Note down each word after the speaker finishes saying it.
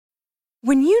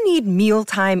When you need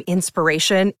mealtime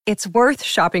inspiration, it's worth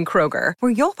shopping Kroger,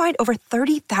 where you'll find over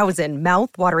 30,000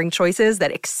 mouth-watering choices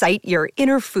that excite your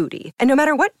inner foodie. And no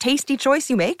matter what tasty choice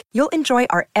you make, you'll enjoy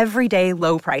our everyday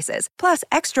low prices, plus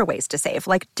extra ways to save,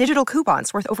 like digital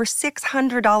coupons worth over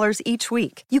 $600 each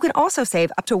week. You can also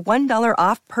save up to $1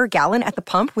 off per gallon at the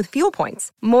pump with fuel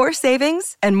points. More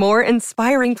savings and more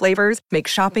inspiring flavors make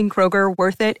shopping Kroger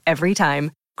worth it every time.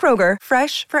 Kroger,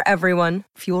 fresh for everyone.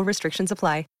 Fuel restrictions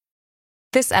apply.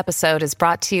 This episode is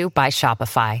brought to you by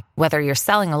Shopify. Whether you're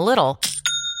selling a little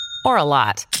or a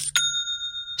lot,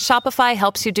 Shopify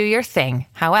helps you do your thing,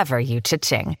 however you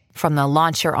cha-ching. From the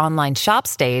launch your online shop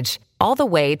stage, all the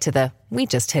way to the we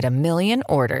just hit 1 million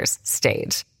orders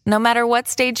stage. No matter what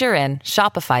stage you're in,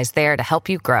 Shopify's there to help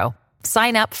you grow.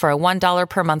 Sign up for a $1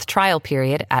 per month trial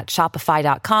period at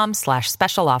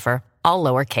shopify.com/special offer, all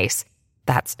lowercase.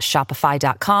 That's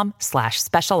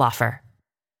shopify.com/special offer.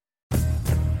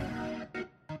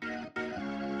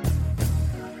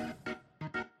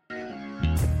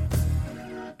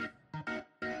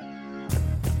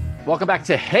 Welcome back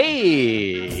to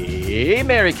Hey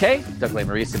Mary Kay. Doug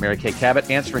Lesmerises and Mary Kay Cabot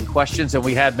answering questions. And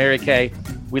we had Mary Kay.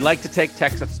 We like to take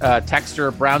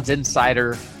texter Browns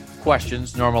Insider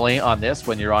questions normally on this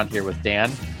when you're on here with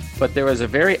Dan. But there was a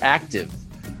very active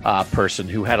person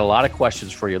who had a lot of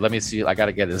questions for you. Let me see. I got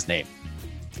to get his name.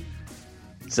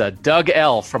 It's Doug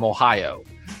L. from Ohio.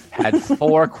 Had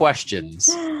 4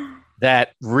 questions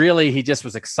that really he just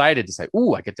was excited to say,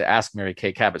 ooh, I get to ask Mary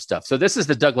Kay Cabot stuff. So this is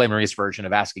the Doug Lesmerises version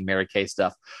of asking Mary Kay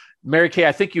stuff. Mary Kay,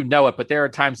 I think you know it, but there are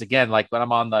times, again, like when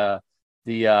I'm on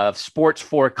the Sports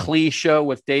for Clee show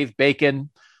with Dave Bacon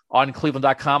on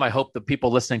Cleveland.com. I hope the people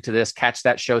listening to this catch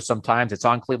that show sometimes. It's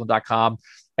on Cleveland.com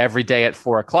every day at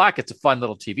 4 o'clock. It's a fun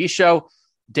little TV show.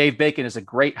 Dave Bacon is a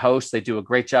great host. They do a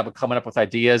great job of coming up with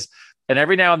ideas. And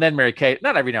every now and then, Mary Kay,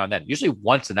 not every now and then, usually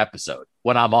once an episode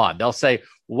when I'm on, they'll say,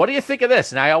 what do you think of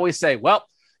this? And I always say, well,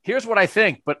 here's what I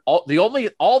think. But all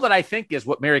that I think is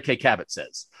what Mary Kay Cabot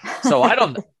says. So I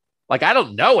don't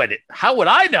know it. How would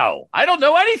I know? I don't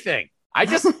know anything. I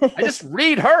just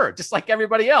read her just like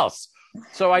everybody else.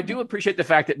 So I do appreciate the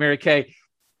fact that Mary Kay,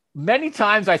 many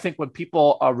times I think when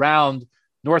people around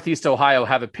Northeast Ohio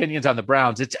have opinions on the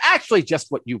Browns, it's actually just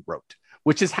what you wrote,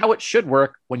 which is how it should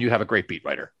work when you have a great beat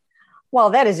writer.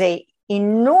 Well, that is a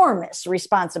enormous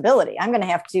responsibility. I'm going to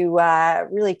have to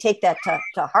really take that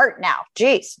to heart now.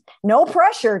 Jeez, no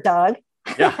pressure, Doug.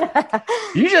 Yeah.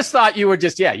 You just thought you were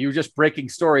just breaking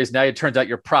stories. Now it turns out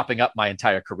you're propping up my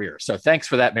entire career. So thanks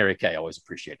for that, Mary Kay. Always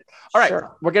appreciate it. All right.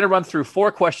 Sure. We're going to run through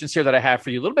 4 questions here that I have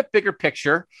for you. A little bit bigger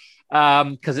picture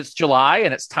because it's July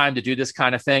and it's time to do this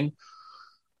kind of thing.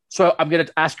 So I'm going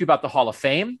to ask you about the Hall of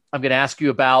Fame. I'm going to ask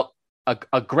you about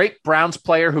a great Browns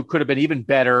player who could have been even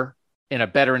better in a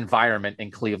better environment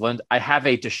in Cleveland. I have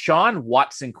a Deshaun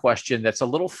Watson question that's a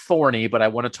little thorny, but I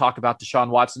want to talk about Deshaun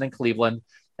Watson in Cleveland.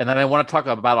 And then I want to talk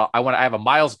about, I have a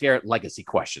Myles Garrett legacy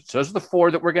question. So those are the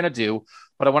 4 that we're going to do.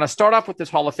 But I want to start off with this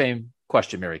Hall of Fame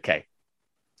question, Mary Kay.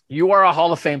 You are a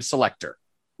Hall of Fame selector.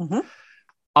 Mm-hmm.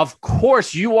 Of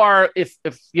course you are, if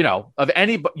you know, of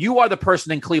any, you are the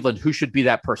person in Cleveland who should be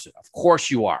that person. Of course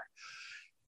you are.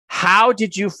 How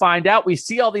did you find out? We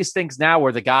see all these things now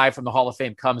where the guy from the Hall of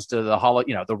Fame comes to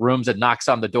the rooms and knocks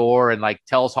on the door and like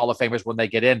tells Hall of Famers when they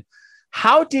get in.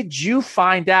 How did you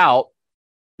find out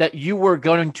that you were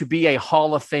going to be a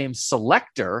Hall of Fame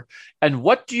selector? And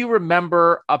what do you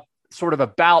remember sort of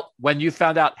about when you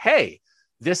found out, hey,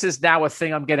 this is now a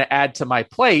thing I'm going to add to my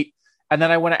plate? And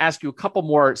then I want to ask you a couple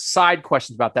more side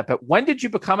questions about that. But when did you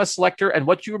become a selector and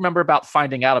what do you remember about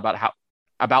finding out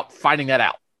about finding that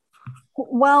out?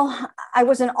 Well, I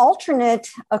was an alternate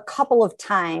a couple of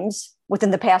times within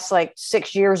the past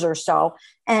 6 years or so.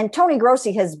 And Tony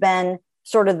Grossi has been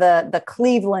sort of the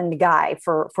Cleveland guy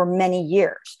for many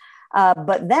years.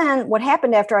 But then what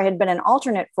happened after I had been an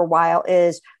alternate for a while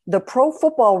is the Pro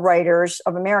Football Writers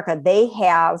of America, they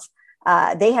have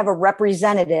a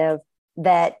representative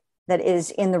that is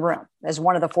in the room as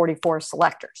one of the 44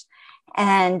 selectors.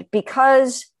 And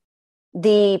because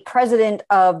the president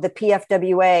of the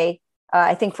PFWA,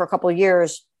 I think for a couple of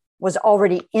years, was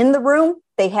already in the room,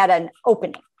 they had an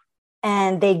opening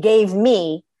and they gave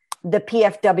me the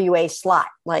PFWA slot.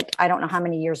 I don't know how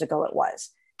many years ago it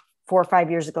was, 4 or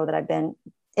 5 years ago that I've been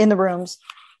in the rooms.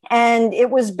 And it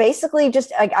was basically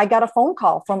just, I got a phone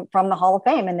call from the Hall of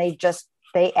Fame and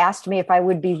they asked me if I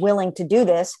would be willing to do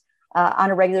this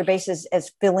on a regular basis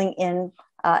as filling in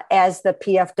as the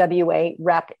PFWA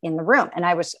rep in the room. And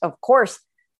I was, of course,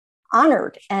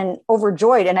 honored and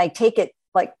overjoyed. And I take it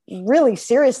really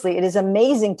seriously. It is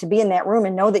amazing to be in that room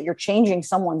and know that you're changing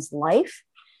someone's life.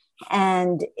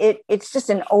 And it's just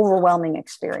an overwhelming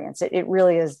experience. It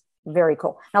really is very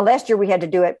cool. Now, last year we had to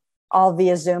do it all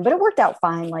via Zoom, but it worked out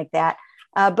fine like that.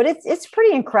 But it's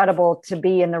pretty incredible to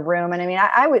be in the room. And I mean,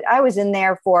 I was in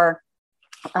there for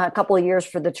a couple of years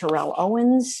for the Terrell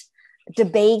Owens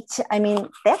debate. I mean,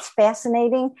 that's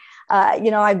fascinating.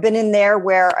 I've been in there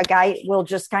where a guy will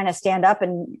just kind of stand up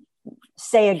and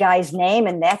say a guy's name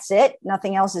and that's it.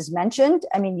 Nothing else is mentioned.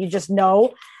 I mean, you just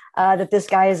know that this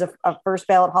guy is a first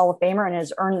ballot Hall of Famer and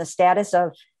has earned the status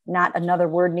of not another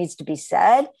word needs to be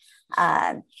said.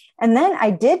 And then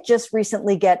I did just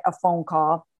recently get a phone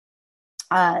call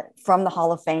from the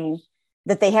Hall of Fame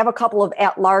that they have a couple of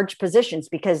at-large positions,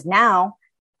 because now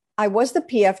I was the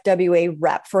PFWA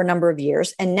rep for a number of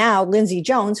years. And now Lindsey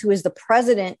Jones, who is the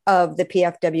president of the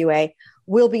PFWA,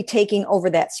 will be taking over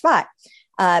that spot.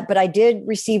 But I did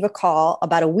receive a call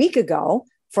about a week ago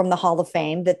from the Hall of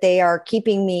Fame that they are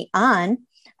keeping me on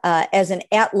as an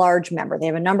at-large member. They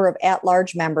have a number of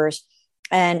at-large members,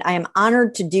 and I am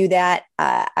honored to do that.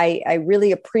 I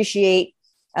really appreciate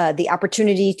the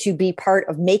opportunity to be part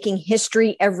of making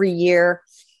history every year.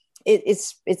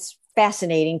 It's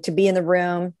fascinating to be in the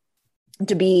room,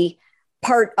 to be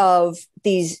part of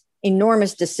these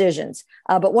enormous decisions.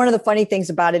 But one of the funny things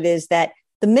about it is that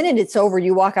the minute it's over,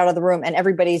 you walk out of the room and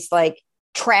everybody's like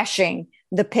trashing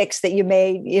the picks that you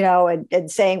made,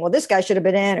 and saying, well, this guy should have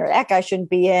been in or that guy shouldn't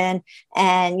be in.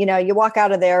 And, you walk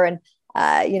out of there and,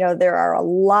 there are a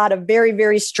lot of very,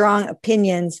 very strong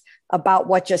opinions about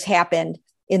what just happened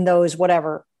in those,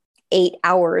 8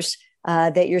 hours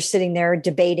that you're sitting there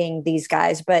debating these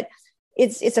guys. But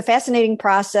it's a fascinating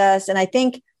process. And I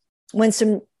think when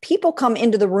some people come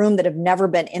into the room that have never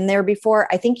been in there before,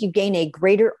 I think you gain a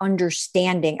greater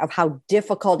understanding of how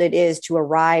difficult it is to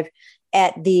arrive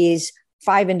at these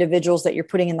 5 individuals that you're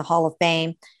putting in the Hall of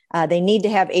Fame. They need to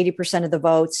have 80% of the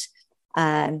votes.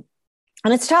 And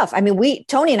it's tough. I mean,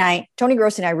 Tony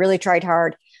Grossi and I really tried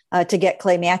hard to get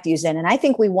Clay Matthews in. And I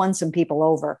think we won some people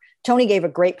over. Tony gave a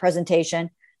great presentation.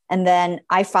 And then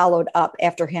I followed up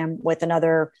after him with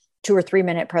another 2 or 3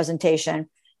 minute presentation.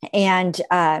 And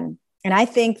I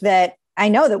think that I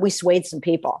know that we swayed some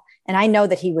people, and I know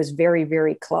that he was very,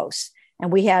 very close,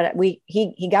 and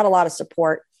he got a lot of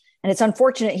support. And it's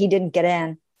unfortunate he didn't get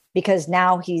in, because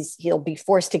now he'll be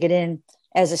forced to get in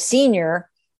as a senior,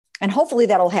 and hopefully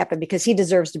that'll happen because he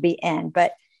deserves to be in.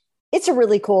 But it's a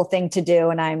really cool thing to do,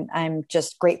 and I'm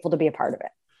just grateful to be a part of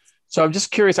it. So I'm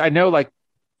just curious. I know like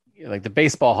the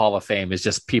Baseball Hall of Fame is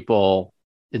just people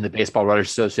in the Baseball Writers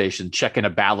Association checking a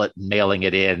ballot and mailing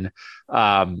it in.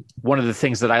 One of the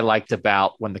things that I liked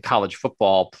about when the college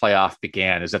football playoff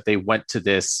began is that they went to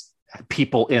this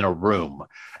people in a room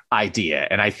idea.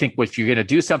 And I think if you're going to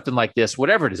do something like this,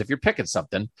 whatever it is, if you're picking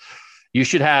something, you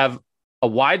should have a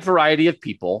wide variety of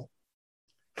people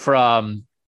from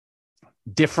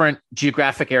different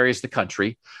geographic areas of the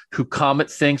country who come at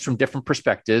things from different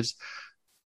perspectives.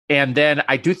 And then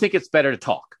I do think it's better to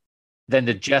talk than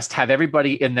to just have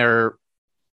everybody in their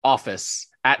office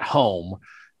at home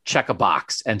check a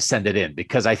box and send it in,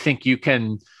 because I think you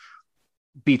can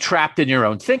be trapped in your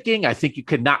own thinking. I think you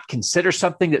could not consider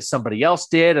something that somebody else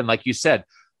did. And like you said,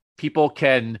 people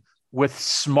can, with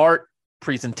smart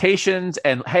presentations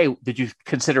and, hey, did you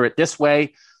consider it this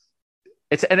way?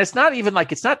 It's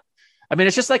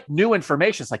just like new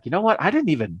information. It's like, you know what? I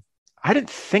didn't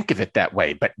think of it that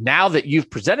way. But now that you've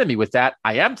presented me with that,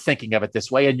 I am thinking of it this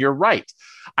way. And you're right.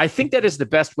 I think that is the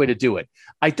best way to do it.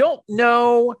 I don't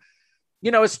know,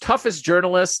 as tough as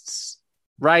journalists,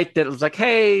 right? That it was like,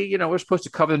 hey, we're supposed to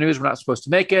cover the news. We're not supposed to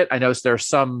make it. I notice there are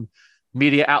some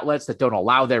media outlets that don't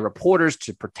allow their reporters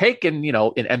to partake in, in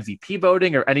MVP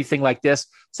voting or anything like this.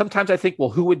 Sometimes I think, well,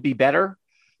 who would be better?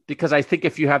 Because I think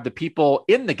if you have the people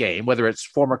in the game, whether it's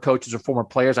former coaches or former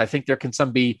players, I think there can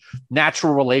some be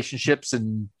natural relationships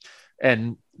and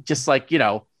just like,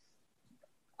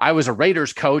 I was a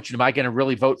Raiders coach, and am I going to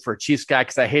really vote for a Chiefs guy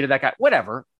because I hated that guy?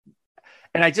 Whatever.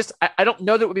 And I don't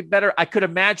know that would be better. I could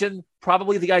imagine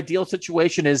probably the ideal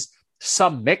situation is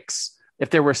some mix. If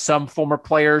there were some former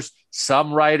players,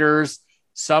 some writers,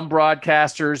 some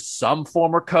broadcasters, some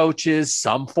former coaches,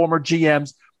 some former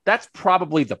GMs, that's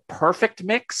probably the perfect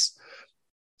mix.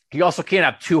 You also can't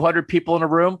have 200 people in a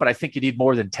room, but I think you need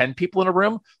more than 10 people in a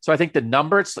room. So I think the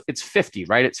number, it's 50,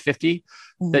 right? It's 50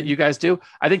 that you guys do.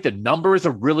 I think the number is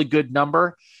a really good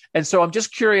number. And so I'm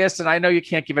just curious, and I know you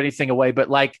can't give anything away, but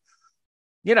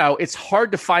it's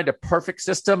hard to find a perfect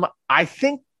system. I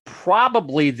think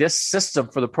probably this system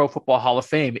for the Pro Football Hall of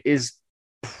Fame is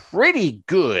pretty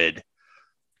good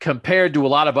compared to a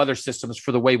lot of other systems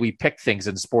for the way we pick things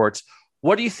in sports.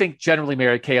 What do you think generally,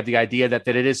 Mary Kay, of the idea that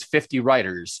it is 50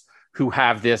 writers who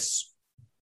have this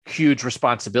huge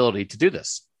responsibility to do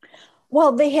this?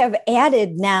 Well, they have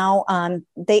added now,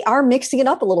 they are mixing it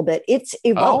up a little bit. It's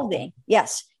evolving. Oh.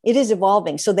 Yes, it is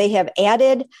evolving. So they have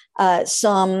added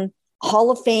some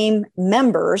Hall of Fame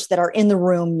members that are in the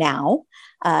room now.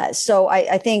 So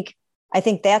I think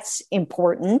that's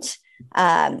important.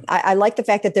 I like the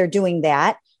fact that they're doing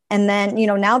that. And then,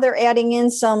 now they're adding in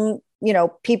some,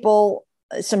 people,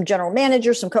 some general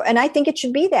managers, and I think it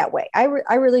should be that way. I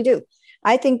really do.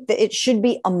 I think that it should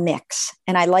be a mix.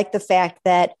 And I like the fact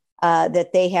that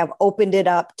they have opened it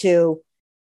up to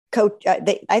coach.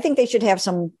 I think they should have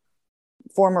some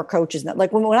former coaches.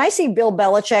 Like when I see Bill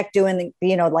Belichick doing,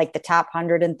 like the top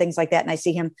 100 and things like that, and I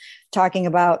see him talking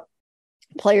about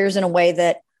players in a way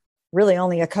that really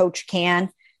only a coach can,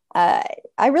 I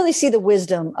really see the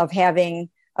wisdom of having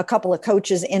a couple of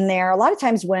coaches in there. A lot of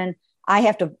times when I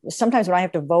have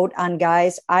to vote on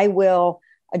guys, I will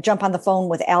jump on the phone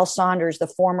with Al Saunders, the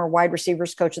former wide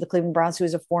receivers coach of the Cleveland Browns, who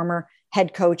is a former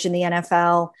head coach in the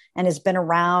NFL and has been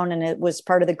around, and it was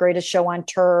part of the Greatest Show on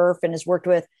Turf, and has worked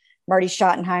with Marty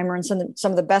Schottenheimer and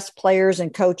some of the best players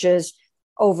and coaches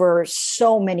over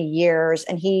so many years.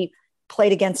 And he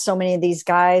played against so many of these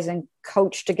guys and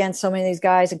coached against so many of these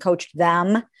guys and coached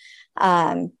them.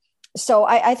 So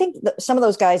I think some of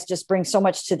those guys just bring so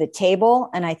much to the table,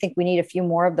 and I think we need a few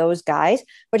more of those guys.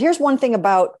 But here's one thing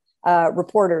about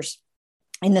reporters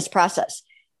in this process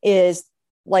is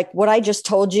like what I just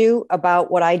told you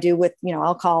about what I do with,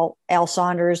 I'll call Al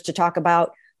Saunders to talk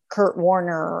about Kurt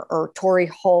Warner or Torrey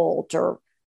Holt or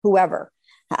whoever.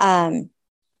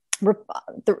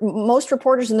 Most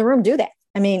reporters in the room do that.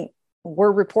 I mean,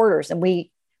 we're reporters, and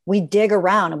we dig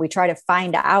around and we try to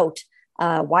find out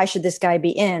why should this guy be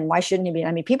in? Why shouldn't he be?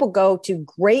 I mean, people go to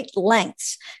great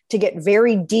lengths to get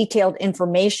very detailed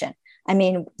information. I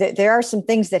mean, there are some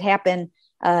things that happen,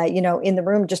 in the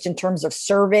room, just in terms of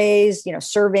surveys,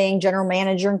 surveying general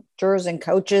managers and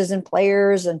coaches and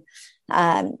players. And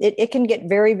it can get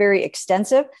very, very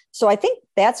extensive. So I think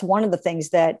that's one of the things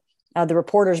that the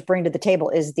reporters bring to the table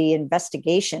is the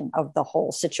investigation of the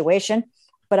whole situation.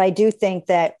 But I do think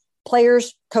that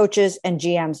players, coaches, and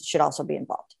GMs should also be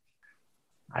involved.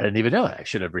 I didn't even know that. I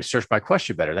should have researched my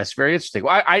question better. That's very interesting.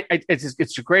 Well,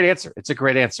 it's a great answer. It's a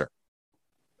great answer.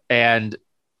 And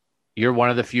you're one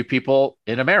of the few people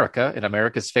in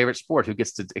America's favorite sport, who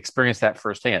gets to experience that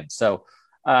firsthand. So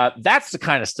that's the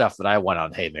kind of stuff that I want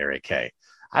on Hey, Mary Kay.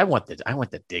 I want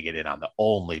to dig it in on the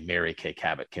only Mary Kay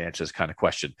Cabot can answer this kind of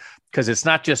question, because it's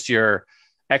not just your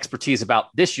expertise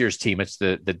about this year's team. It's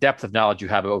the depth of knowledge you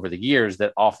have over the years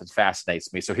that often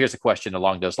fascinates me. So here's a question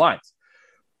along those lines.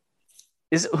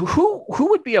 Is who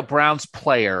would be a Browns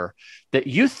player that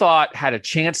you thought had a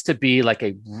chance to be like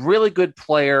a really good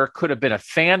player, could have been a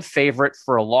fan favorite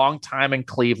for a long time in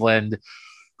Cleveland,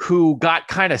 who got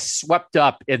kind of swept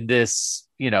up in this,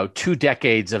 2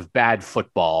 decades of bad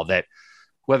football, that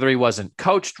whether he wasn't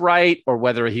coached right or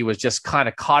whether he was just kind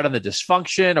of caught in the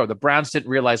dysfunction, or the Browns didn't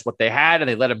realize what they had and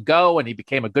they let him go and he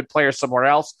became a good player somewhere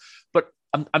else. But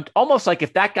I'm almost like,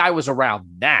 if that guy was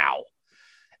around now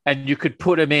and you could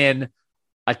put him in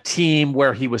a team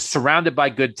where he was surrounded by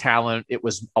good talent, it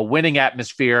was a winning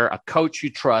atmosphere, a coach you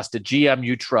trust, a GM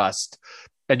you trust,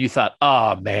 and you thought,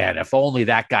 oh man, if only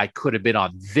that guy could have been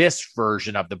on this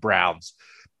version of the Browns,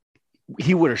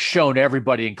 he would have shown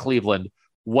everybody in Cleveland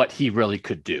what he really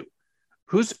could do.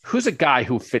 Who's a guy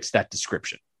who fits that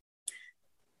description?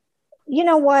 You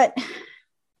know what?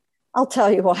 I'll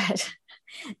tell you what.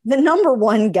 The number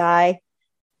one guy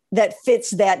that fits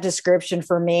that description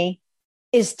for me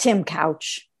is Tim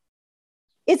Couch.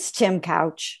 It's Tim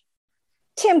Couch.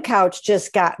 Tim Couch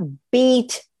just got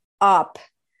beat up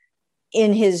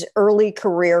in his early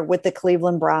career with the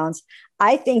Cleveland Browns.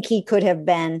 I think he could have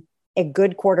been a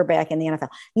good quarterback in the NFL.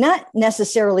 Not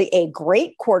necessarily a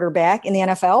great quarterback in the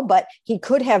NFL, but he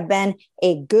could have been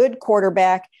a good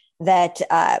quarterback that,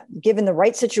 given the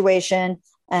right situation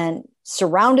and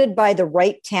surrounded by the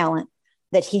right talent,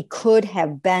 that he could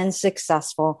have been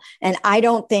successful. And I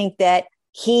don't think that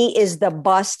he is the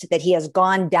bust that he has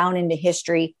gone down into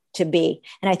history to be.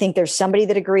 And I think there's somebody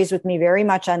that agrees with me very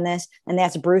much on this, and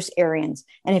that's Bruce Arians.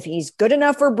 And if he's good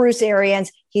enough for Bruce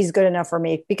Arians, he's good enough for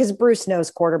me, because Bruce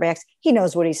knows quarterbacks. He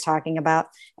knows what he's talking about.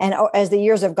 And as the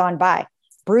years have gone by,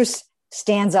 Bruce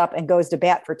stands up and goes to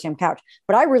bat for Tim Couch.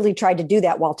 But I really tried to do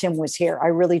that while Tim was here. I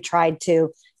really tried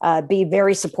to be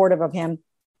very supportive of him,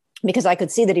 because I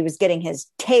could see that he was getting his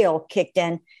tail kicked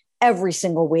in every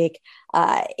single week.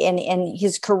 And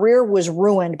his career was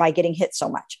ruined by getting hit so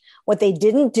much. What they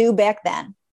didn't do back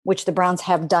then, which the Browns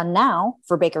have done now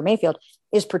for Baker Mayfield,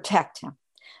 is protect him.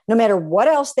 No matter what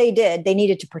else they did, they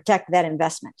needed to protect that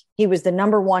investment. He was the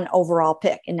number 1 overall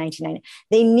pick in 1990.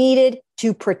 They needed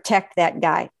to protect that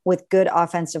guy with good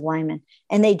offensive linemen.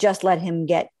 And they just let him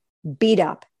get beat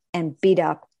up and beat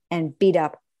up and beat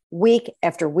up week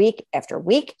after week after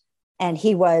week. And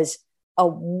he was a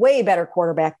way better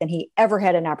quarterback than he ever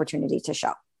had an opportunity to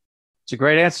show. It's a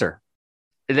great answer.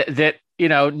 That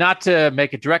not to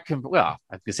make a direct, I was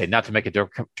going to say not to make a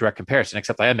direct comparison,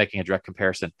 except I am making a direct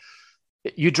comparison.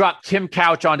 You drop Tim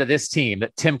Couch onto this team,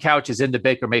 that Tim Couch is in the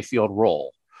Baker Mayfield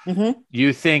role. Mm-hmm.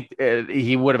 You think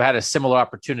he would have had a similar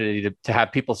opportunity to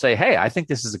have people say, hey, I think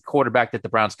this is a quarterback that the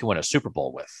Browns can win a Super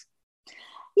Bowl with?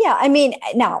 Yeah, I mean,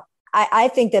 now I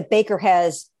think that Baker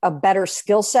has a better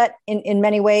skill set in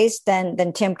many ways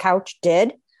than Tim Couch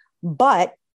did.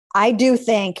 But I do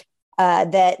think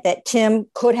that Tim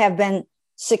could have been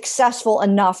successful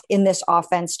enough in this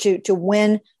offense to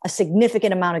win a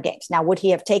significant amount of games. Now, would he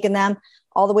have taken them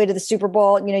all the way to the Super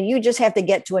Bowl? You just have to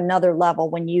get to another level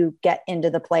when you get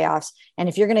into the playoffs. And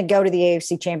if you're going to go to the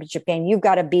AFC Championship game, you've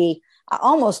got to be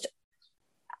almost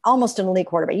an elite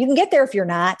quarterback. You can get there if you're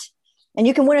not, and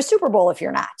you can win a Super Bowl if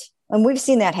you're not. And we've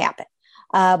seen that happen.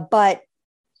 But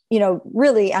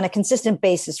really on a consistent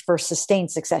basis for sustained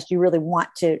success, you really want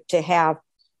to have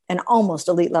an almost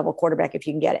elite level quarterback if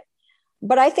you can get it.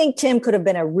 But I think Tim could have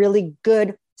been a really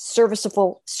good,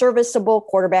 serviceable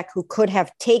quarterback who could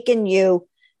have taken you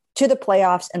to the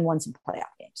playoffs and won some playoff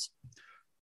games.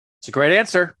 It's a great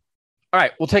answer. All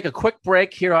right, we'll take a quick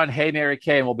break here on Hey, Mary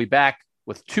Kay, and we'll be back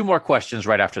with 2 more questions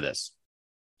right after this.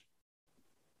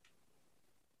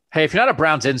 Hey, if you're not a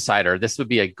Browns insider, this would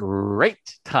be a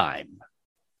great time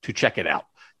to check it out.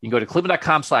 You can go to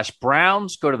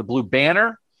cleveland.com/Browns, go to the blue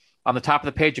banner on the top of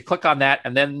the page. You click on that,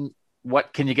 and then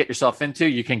what can you get yourself into?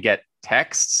 You can get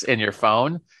texts in your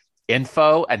phone,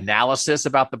 info, analysis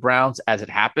about the Browns as it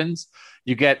happens.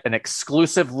 You get an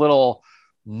exclusive little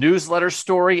newsletter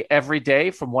story every day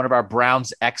from one of our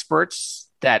Browns experts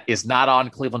that is not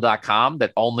on cleveland.com,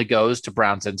 that only goes to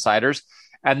Browns insiders.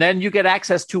 And then you get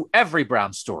access to every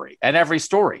Browns story and every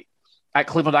story at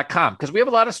cleveland.com, because we have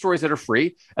a lot of stories that are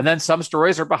free, and then some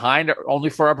stories are behind only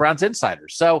for our Browns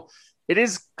insiders. So it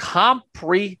is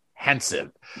comprehensive.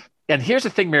 And here's the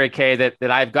thing, Mary Kay,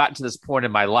 that I've gotten to this point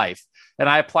in my life, and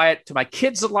I apply it to my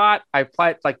kids a lot. I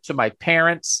apply it to my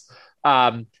parents.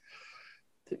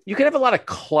 You can have a lot of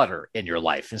clutter in your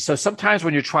life. And so sometimes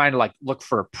when you're trying to look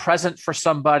for a present for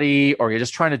somebody, or you're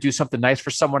just trying to do something nice for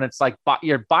someone, it's like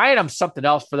you're buying them something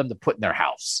else for them to put in their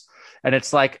house. And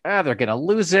it's like, they're going to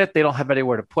lose it. They don't have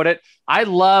anywhere to put it. I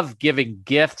love giving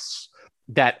gifts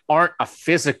that aren't a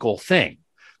physical thing.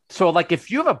 So if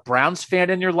you have a Browns fan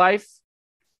in your life,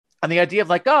 and the idea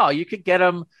of you could get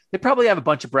them, they probably have a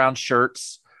bunch of Browns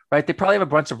shirts, right? They probably have a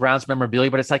bunch of Browns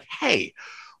memorabilia, but it's like, hey,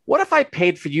 what if I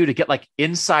paid for you to get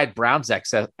inside Browns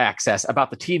access about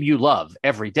the team you love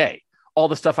every day? All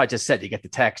the stuff I just said, you get the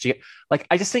text,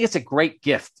 I just think it's a great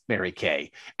gift, Mary Kay,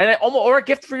 or a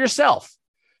gift for yourself.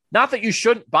 Not that you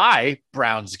shouldn't buy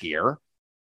Browns gear,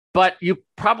 but you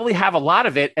probably have a lot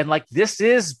of it. And this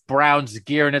is Browns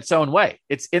gear in its own way.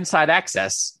 It's inside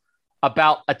access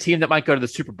about a team that might go to the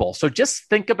Super Bowl. So just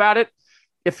think about it.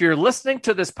 If you're listening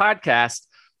to this podcast,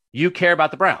 you care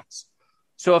about the Browns.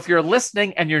 So if you're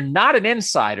listening and you're not an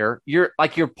insider, you're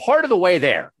part of the way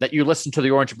there that you listen to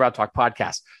the Orange and Brown Talk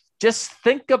podcast. Just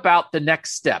think about the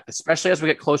next step, especially as we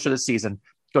get closer to the season.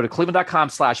 Go to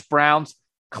cleveland.com/Browns,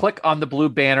 click on the blue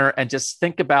banner, and just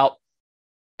think about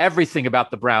everything about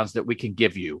the Browns that we can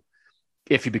give you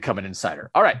if you become an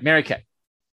insider. All right, Mary Kay.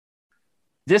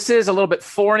 This is a little bit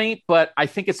thorny, but I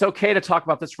think it's okay to talk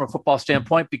about this from a football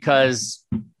standpoint because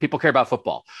people care about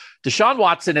football. Deshaun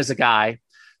Watson is a guy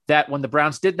that when the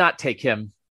Browns did not take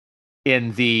him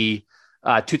in the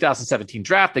 2017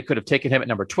 draft, they could have taken him at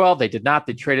number 12. They did not.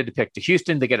 They traded the pick to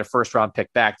Houston. They get a first-round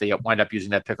pick back. They wind up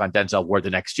using that pick on Denzel Ward the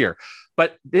next year.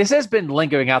 But this has been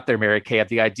lingering out there, Mary Kay, of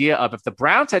the idea of if the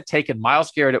Browns had taken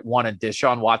Myles Garrett at 1 and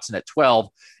Deshaun Watson at 12,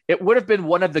 it would have been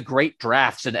one of the great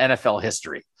drafts in NFL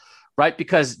history. Right?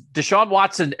 Because Deshaun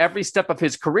Watson, every step of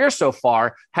his career so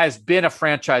far, has been a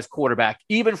franchise quarterback,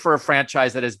 even for a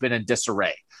franchise that has been in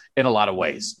disarray in a lot of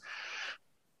ways.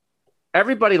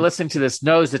 Everybody listening to this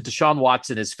knows that Deshaun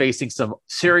Watson is facing some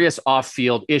serious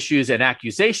off-field issues and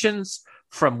accusations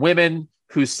from women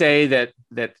who say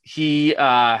that he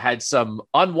had some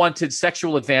unwanted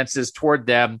sexual advances toward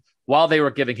them while they were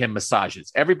giving him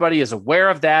massages. Everybody is aware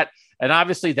of that. And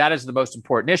obviously that is the most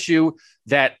important issue,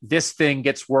 that this thing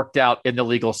gets worked out in the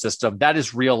legal system. That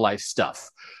is real life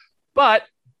stuff. But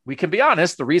we can be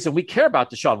honest, the reason we care about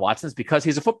Deshaun Watson is because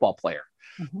he's a football player.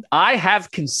 Mm-hmm. I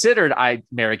have considered,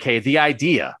 Mary Kay, the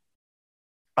idea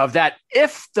of that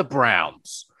if the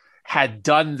Browns had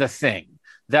done the thing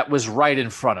that was right in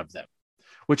front of them,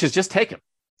 which is just take him.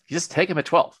 You just take him at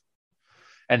 12,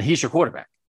 and he's your quarterback.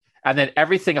 And then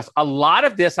everything else, a lot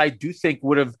of this I do think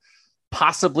would have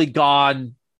possibly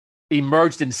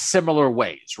emerged in similar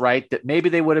ways, right? That maybe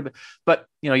they would have, but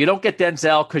you don't get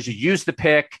Denzel because you use the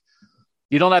pick.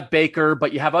 You don't have Baker,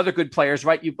 but you have other good players,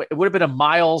 right? It would have been a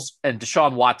Miles and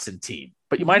Deshaun Watson team,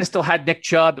 but you might have still had Nick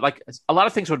Chubb. Like a lot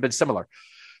of things would have been similar.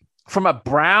 From a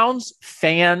Browns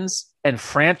fans and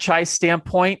franchise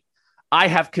standpoint, I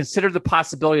have considered the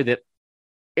possibility that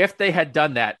if they had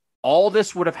done that, all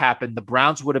this would have happened. The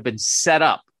Browns would have been set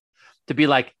up to be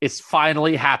like, it's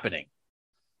finally happening.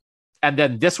 And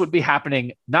then this would be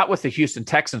happening not with the Houston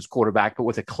Texans quarterback, but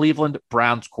with a Cleveland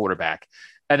Browns quarterback.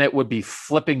 And it would be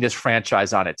flipping this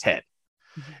franchise on its head.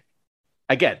 Mm-hmm.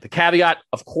 Again, the caveat,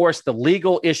 of course, the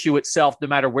legal issue itself, no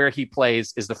matter where he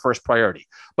plays, is the first priority.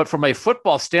 But from a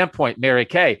football standpoint, Mary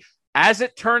Kay, as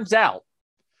it turns out,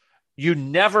 you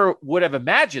never would have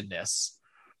imagined this,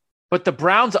 but the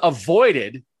Browns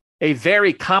avoided a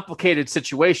very complicated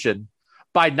situation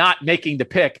by not making the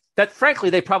pick that, frankly,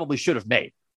 they probably should have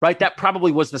made, right? That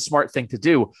probably was the smart thing to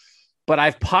do. But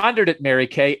I've pondered it, Mary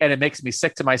Kay, and it makes me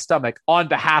sick to my stomach on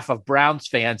behalf of Browns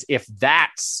fans if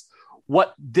that's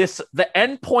what the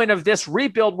end point of this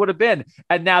rebuild would have been.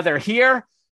 And now they're here,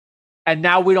 and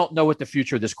now we don't know what the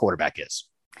future of this quarterback is.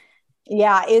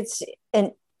 Yeah, it's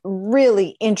a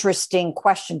really interesting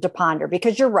question to ponder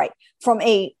because you're right. From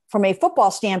a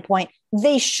football standpoint,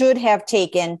 they should have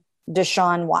taken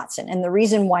Deshaun Watson. And the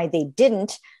reason why they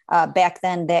didn't back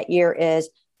then that year is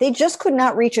they just could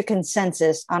not reach a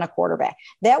consensus on a quarterback.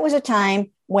 That was a time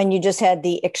when you just had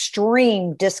the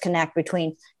extreme disconnect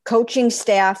between coaching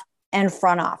staff and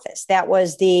front office. That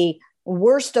was the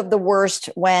worst of the worst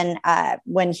when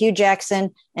Hugh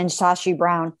Jackson and Sashi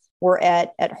Brown were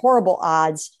at horrible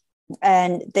odds.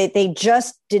 And they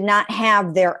just did not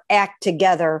have their act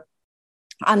together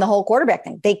on the whole quarterback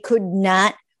thing. They could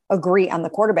not agree on the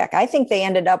quarterback. I think they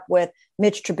ended up with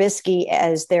Mitch Trubisky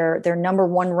as their number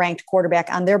one ranked quarterback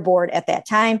on their board at that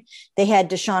time. They had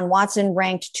Deshaun Watson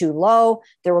ranked too low.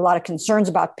 There were a lot of concerns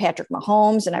about Patrick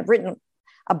Mahomes, and I've written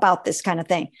about this kind of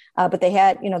thing. But they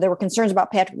had, there were concerns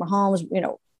about Patrick Mahomes.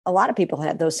 A lot of people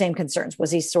had those same concerns. Was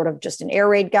he sort of just an air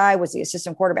raid guy? Was he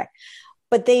assistant quarterback?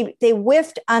 But they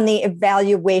whiffed on the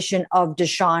evaluation of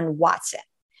Deshaun Watson.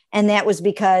 And that was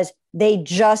because they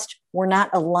just were not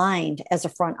aligned as a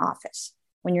front office.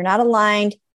 When you're not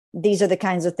aligned, these are the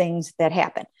kinds of things that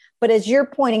happen. But as you're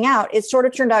pointing out, it sort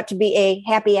of turned out to be a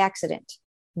happy accident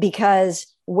because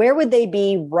where would they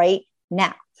be right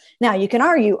now? Now, you can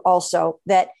argue also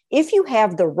that if you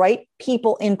have the right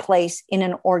people in place in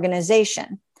an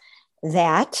organization,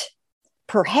 that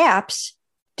perhaps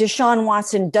Deshaun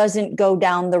Watson doesn't go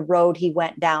down the road he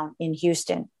went down in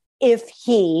Houston if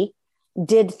he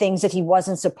did things that he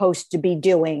wasn't supposed to be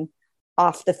doing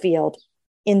off the field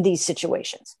in these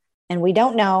situations. And we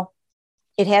don't know.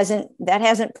 That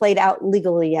hasn't played out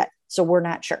legally yet, so we're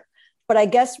not sure. But I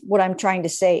guess what I'm trying to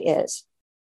say is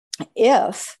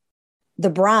if the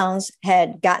Browns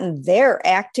had gotten their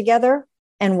act together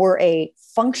and were a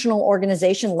functional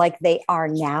organization like they are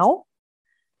now,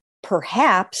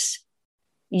 perhaps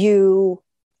you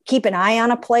keep an eye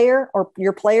on a player or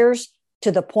your players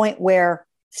to the point where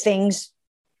things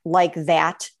like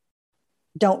that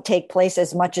don't take place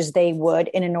as much as they would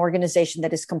in an organization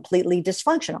that is completely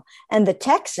dysfunctional. And the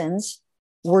Texans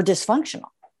were dysfunctional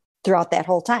throughout that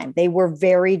whole time. They were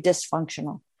very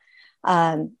dysfunctional.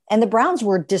 And the Browns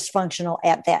were dysfunctional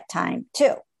at that time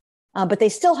too. But they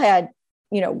still had,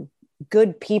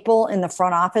 good people in the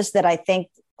front office that I think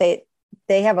they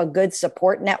have a good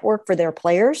support network for their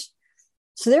players.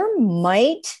 So there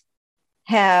might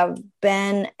have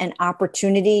been an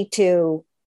opportunity to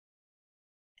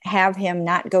have him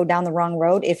not go down the wrong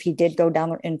road if he did go down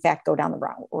the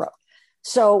wrong road.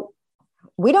 So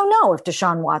we don't know if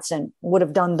Deshaun Watson would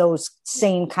have done those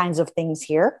same kinds of things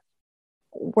here.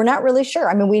 We're not really sure.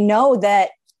 I mean, we know that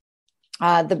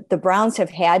the Browns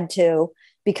have had to,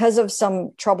 because of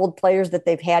some troubled players that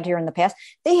they've had here in the past,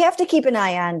 they have to keep an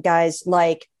eye on guys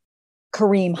like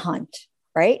Kareem Hunt,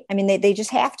 right? I mean, they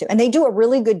just have to. And they do a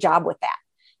really good job with that.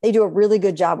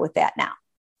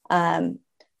 Now.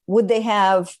 Would they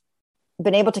have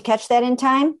been able to catch that in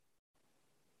time?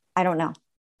 I don't know.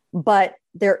 But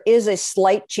there is a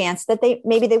slight chance that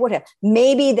maybe they would have.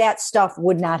 Maybe that stuff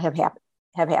would not have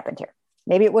happened here.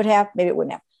 Maybe it would have, maybe it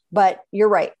wouldn't have. But you're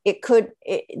right.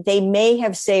 They may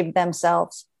have saved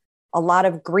themselves a lot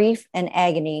of grief and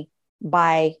agony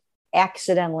by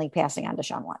accidentally passing on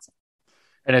Deshaun Watson.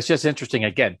 And it's just interesting.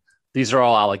 Again, These are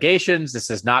all allegations. This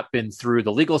has not been through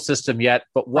the legal system yet.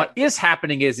 But what is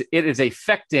happening is it is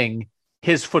affecting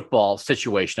his football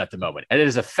situation at the moment. And it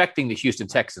is affecting the Houston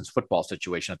Texans football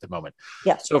situation at the moment.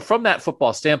 Yes. So from that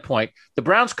football standpoint, the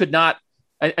Browns could not,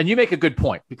 and you make a good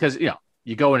point because,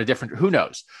 you go in a different, who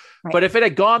knows? Right. But if it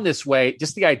had gone this way,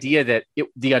 just the idea that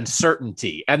the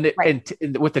uncertainty and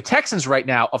with the Texans right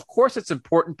now, of course it's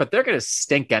important, but they're going to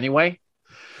stink anyway.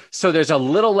 So there's a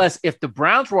little less, if the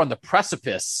Browns were on the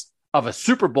precipice of a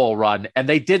Super Bowl run and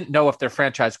they didn't know if their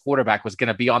franchise quarterback was going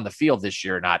to be on the field this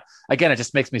year or not. Again, it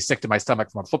just makes me sick to my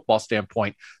stomach from a football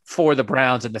standpoint for the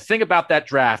Browns. And the thing about that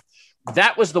draft,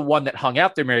 that was the one that hung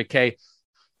out there, Mary Kay,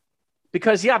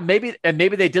 because maybe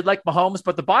they did like Mahomes,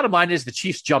 but the bottom line is the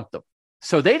Chiefs jumped them.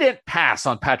 So they didn't pass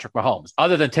on Patrick Mahomes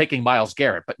other than taking Myles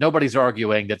Garrett, but nobody's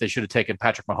arguing that they should have taken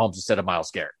Patrick Mahomes instead of Myles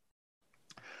Garrett.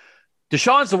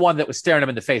 Deshaun's the one that was staring him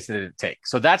in the face that they didn't take.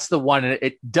 So that's the one. And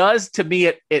it does to me,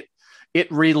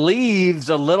 it relieves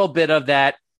a little bit of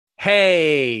that,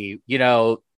 hey,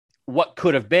 what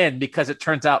could have been, because it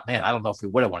turns out, man, I don't know if we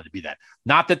would have wanted to be that.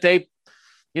 Not that they,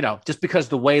 just because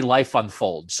the way life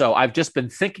unfolds. So I've just been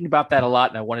thinking about that a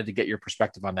lot, and I wanted to get your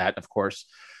perspective on that. Of course,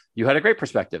 you had a great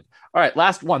perspective. All right,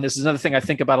 last one. This is another thing I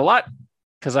think about a lot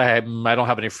because I don't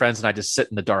have any friends and I just sit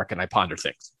in the dark and I ponder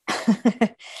things.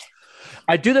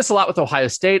 I do this a lot with Ohio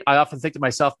State. I often think to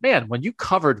myself, man, when you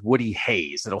covered Woody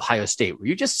Hayes at Ohio State, were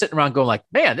you just sitting around going like,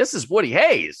 man, this is Woody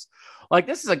Hayes. Like,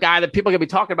 this is a guy that people are going to be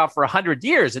talking about for 100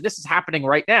 years, and this is happening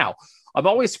right now. I'm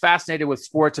always fascinated with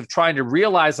sports of trying to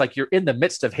realize like you're in the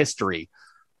midst of history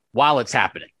while it's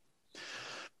happening.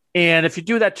 And if you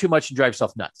do that too much, you drive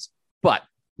yourself nuts. But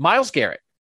Myles Garrett,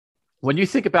 when you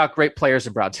think about great players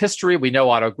in Browns history, we know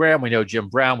Otto Graham, we know Jim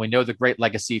Brown, we know the great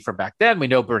legacy from back then, we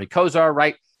know Bernie Kosar,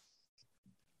 right?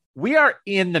 We are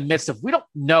in the midst of, we don't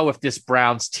know if this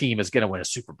Browns team is going to win a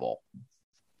Super Bowl.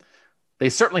 They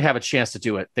certainly have a chance to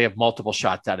do it. They have multiple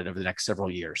shots at it over the next several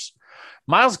years.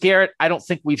 Myles Garrett, I don't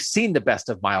think we've seen the best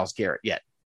of Myles Garrett yet.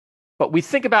 But we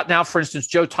think about now, for instance,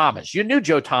 Joe Thomas. You knew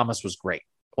Joe Thomas was great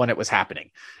when it was happening.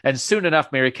 And soon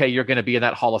enough, Mary Kay, you're going to be in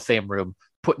that Hall of Fame room,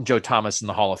 putting Joe Thomas in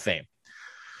the Hall of Fame.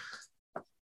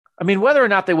 I mean, whether or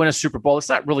not they win a Super Bowl, it's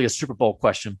not really a Super Bowl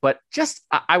question, but just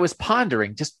I was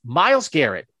pondering just Myles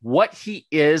Garrett, what he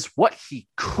is, what he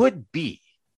could be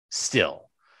still.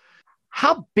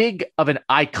 How big of an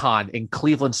icon in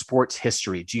Cleveland sports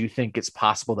history do you think it's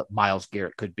possible that Myles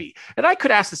Garrett could be? And I could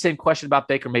ask the same question about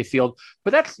Baker Mayfield,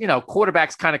 but that's,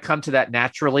 quarterbacks kind of come to that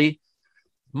naturally.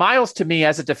 Myles, to me,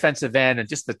 as a defensive end and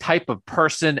just the type of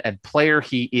person and player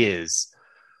he is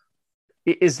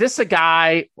this a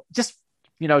guy just,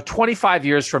 25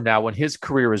 years from now, when his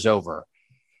career is over,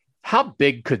 how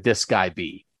big could this guy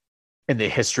be in the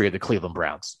history of the Cleveland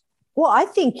Browns? Well, I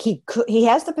think he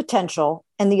has the potential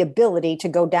and the ability to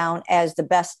go down as the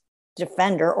best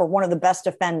defender or one of the best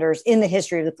defenders in the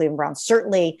history of the Cleveland Browns.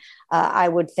 Certainly, I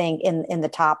would think in the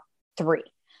top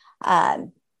three.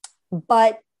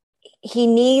 But he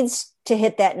needs to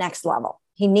hit that next level.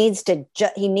 He needs to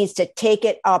take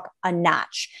it up a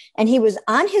notch. And he was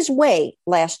on his way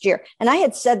last year. And I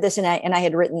had said this and I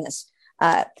had written this.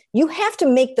 You have to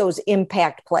make those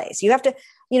impact plays. You have to,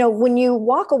 when you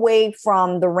walk away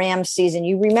from the Rams season,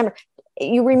 you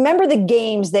remember the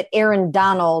games that Aaron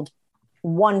Donald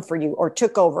won for you or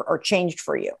took over or changed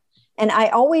for you. And I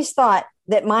always thought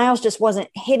that Myles just wasn't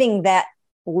hitting that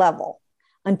level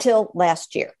until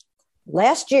last year.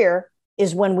 Last year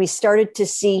is when we started to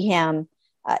see him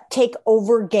take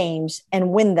over games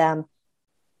and win them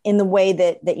in the way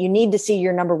that you need to see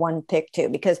your number one pick too,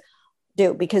 because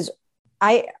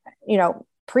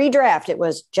pre-draft, it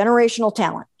was generational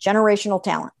talent.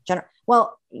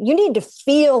 Well, you need to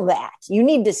feel that. You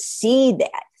need to see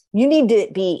that. You need to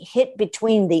be hit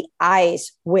between the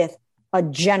eyes with a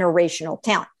generational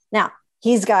talent. Now,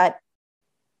 he's got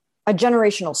a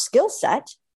generational skill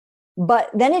set,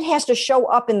 but then it has to show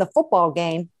up in the football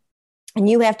game, and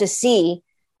you have to see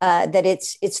that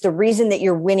it's the reason that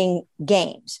you're winning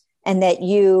games and that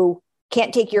you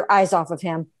can't take your eyes off of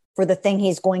him for the thing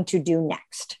he's going to do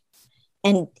next.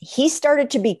 And he started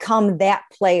to become that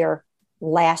player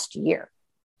last year.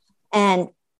 And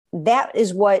that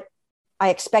is what I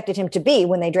expected him to be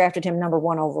when they drafted him number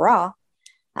 1 overall.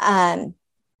 And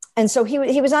so he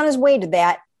was on his way to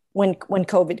that when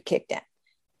COVID kicked in.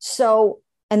 So,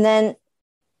 and then,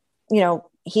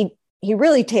 he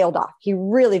really tailed off. He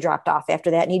really dropped off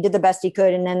after that. And he did the best he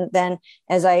could. And then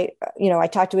as I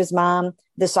talked to his mom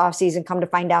this offseason, come to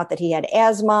find out that he had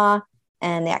asthma,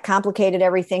 and that complicated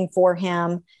everything for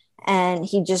him. And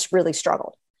he just really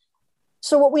struggled.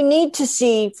 So what we need to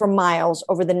see from Myles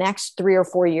over the next 3 or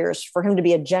 4 years for him to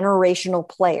be a generational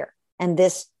player and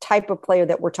this type of player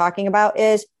that we're talking about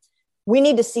is we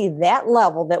need to see that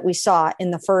level that we saw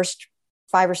in the first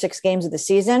 5 or 6 games of the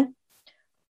season.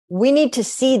 We need to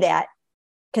see that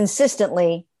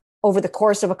consistently over the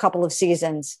course of a couple of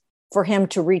seasons for him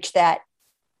to reach that,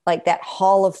 like that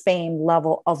Hall of Fame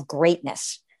level of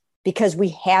greatness, because we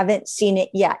haven't seen it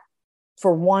yet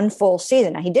for one full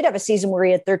season. Now, he did have a season where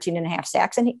he had 13 and a half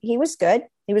sacks, and he was good.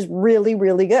 He was really,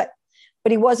 really good,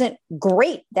 but he wasn't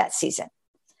great that season.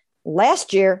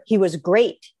 Last year, he was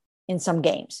great in some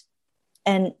games.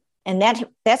 And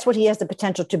that's what he has the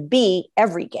potential to be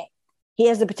every game. He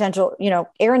has the potential,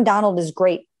 Aaron Donald is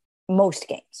great most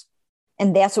games.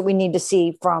 And that's what we need to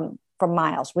see from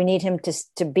Miles. We need him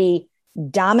to be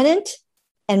dominant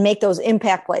and make those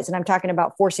impact plays. And I'm talking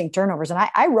about forcing turnovers. And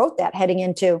I wrote that heading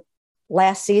into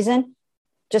last season,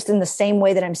 just in the same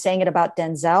way that I'm saying it about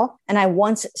Denzel. And I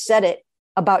once said it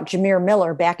about Jameer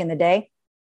Miller back in the day.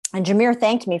 And Jameer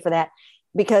thanked me for that,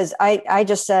 because I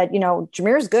just said,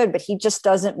 Jameer's good, but he just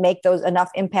doesn't make those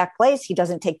enough impact plays. He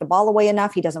doesn't take the ball away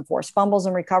enough. He doesn't force fumbles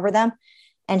and recover them.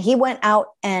 And he went out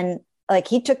and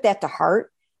he took that to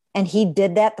heart, and he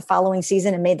did that the following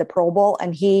season and made the Pro Bowl.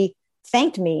 And he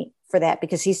thanked me for that,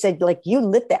 because he said, you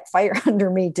lit that fire under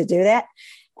me to do that.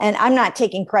 And I'm not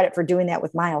taking credit for doing that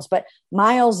with Miles, but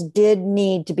Miles did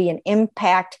need to be an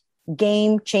impact,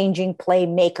 game-changing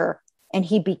playmaker. And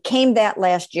he became that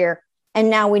last year. And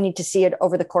now we need to see it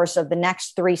over the course of the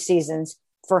next 3 seasons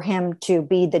for him to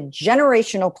be the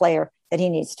generational player that he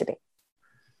needs to be.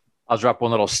 I'll drop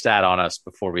one little stat on us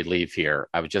before we leave here.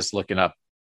 I was just looking up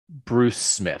Bruce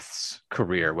Smith's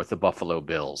career with the Buffalo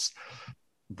Bills.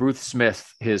 Bruce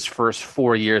Smith, his first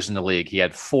 4 years in the league, he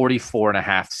had 44 and a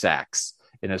half sacks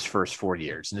in his first 4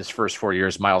 years. In his first 4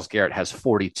 years, Myles Garrett has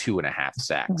 42 and a half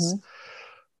sacks. Mm-hmm.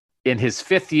 In his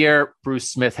 5th year,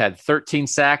 Bruce Smith had 13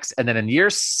 sacks. And then in year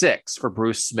 6 for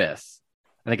Bruce Smith,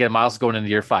 and again, Miles going into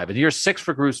year 5. In year 6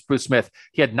 for Bruce Smith,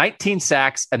 he had 19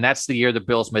 sacks, and that's the year the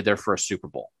Bills made their first Super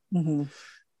Bowl. Mm-hmm.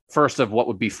 First of what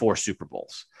would be 4 Super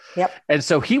Bowls. Yep. And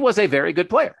so he was a very good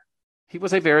player.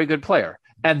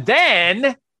 And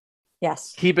then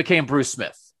he became Bruce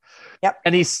Smith. Yep.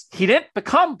 And he didn't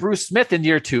become Bruce Smith in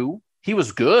year 2. He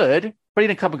was good, but he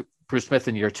didn't become Bruce Smith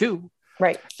in year 2.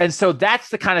 Right. And so that's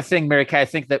the kind of thing, Mary Kay, I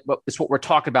think that is what we're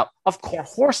talking about. Of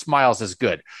course, Miles is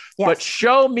good, but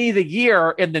show me the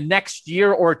year in the next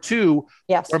year or 2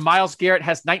 where Myles Garrett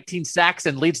has 19 sacks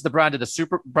and leads the Browns to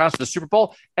the Super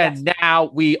Bowl. And now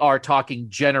we are talking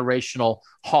generational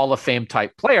Hall of Fame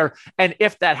type player. And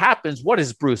if that happens, what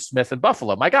is Bruce Smith in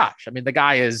Buffalo? My gosh. I mean, the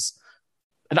guy is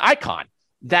an icon.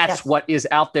 That's what is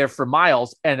out there for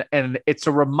Miles. And it's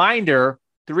a reminder.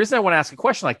 The reason I want to ask a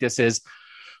question like this is,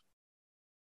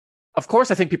 of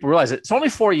course, I think people realize it's only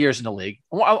 4 years in the league.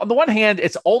 On the one hand,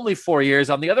 it's only 4 years.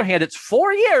 On the other hand, it's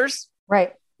 4 years.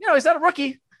 Right. He's not a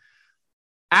rookie.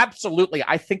 Absolutely.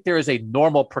 I think there is a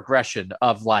normal progression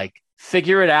of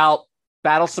figure it out,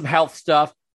 battle some health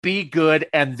stuff, be good,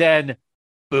 and then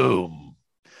boom.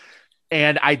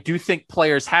 And I do think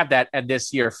players have that. And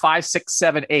this year, 5, 6,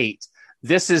 7, 8,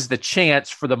 this is the chance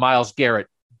for the Myles Garrett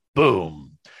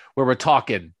boom, where we're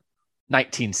talking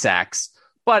 19 sacks.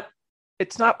 But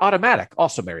it's not automatic.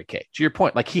 Also, Mary Kay, to your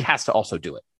point, he has to also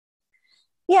do it.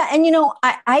 Yeah. And,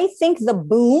 I think the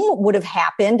boom would have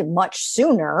happened much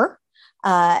sooner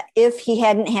if he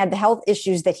hadn't had the health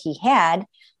issues that he had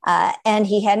and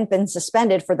he hadn't been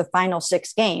suspended for the final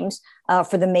 6 games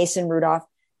for the Mason Rudolph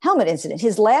helmet incident.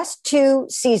 His last 2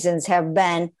 seasons have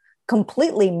been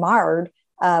completely marred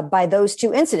by those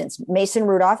 2 incidents, Mason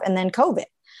Rudolph and then COVID.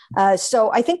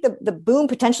 So I think the boom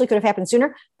potentially could have happened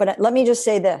sooner. But let me just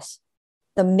say this.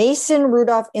 The Mason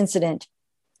Rudolph incident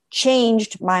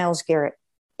changed Myles Garrett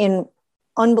in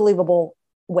unbelievable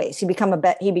ways. He became a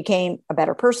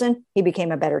better person. He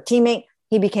became a better teammate.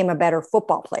 He became a better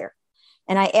football player.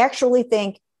 And I actually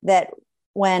think that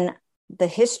when the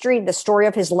story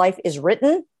of his life is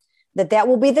written, that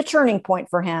will be the turning point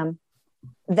for him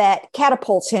that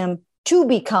catapults him to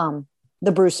become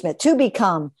the Bruce Smith, to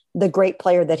become the great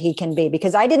player that he can be.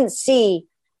 Because I didn't see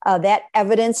that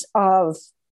evidence of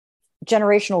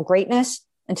generational greatness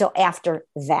until after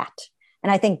that.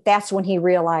 And I think that's when he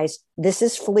realized this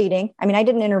is fleeting. I mean, I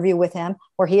did an interview with him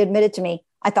where he admitted to me,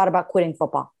 I thought about quitting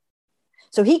football.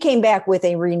 So he came back with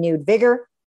a renewed vigor,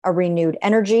 a renewed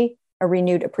energy, a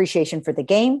renewed appreciation for the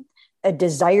game, a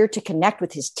desire to connect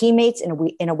with his teammates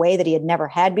in a way that he had never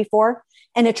had before,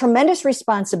 and a tremendous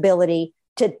responsibility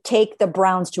to take the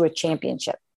Browns to a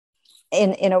championship.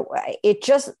 It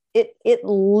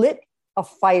lit a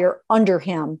fire under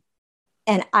him.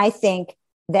 And I think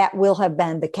that will have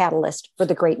been the catalyst for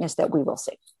the greatness that we will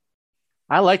see.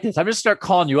 I like this. I'm just start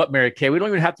calling you up, Mary Kay. We don't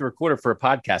even have to record it for a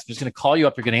podcast. I'm just going to call you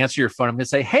up. You're going to answer your phone. I'm going to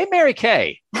say, "Hey, Mary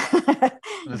Kay."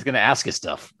 I'm just going to ask you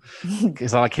stuff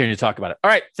because I like hearing you talk about it. All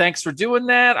right. Thanks for doing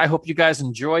that. I hope you guys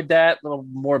enjoyed that. A little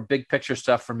more big picture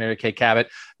stuff from Mary Kay Cabot.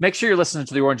 Make sure you're listening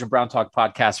to the Orange and Brown Talk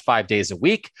podcast 5 days a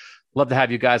week. Love to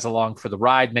have you guys along for the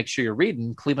ride. Make sure you're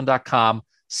reading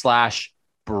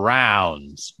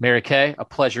cleveland.com/Browns. Mary Kay, a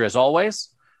pleasure as always.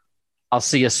 I'll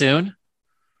see you soon.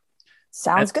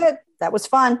 Sounds good. That was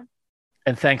fun.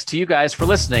 And thanks to you guys for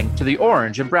listening to the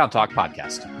Orange and Brown Talk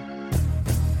podcast.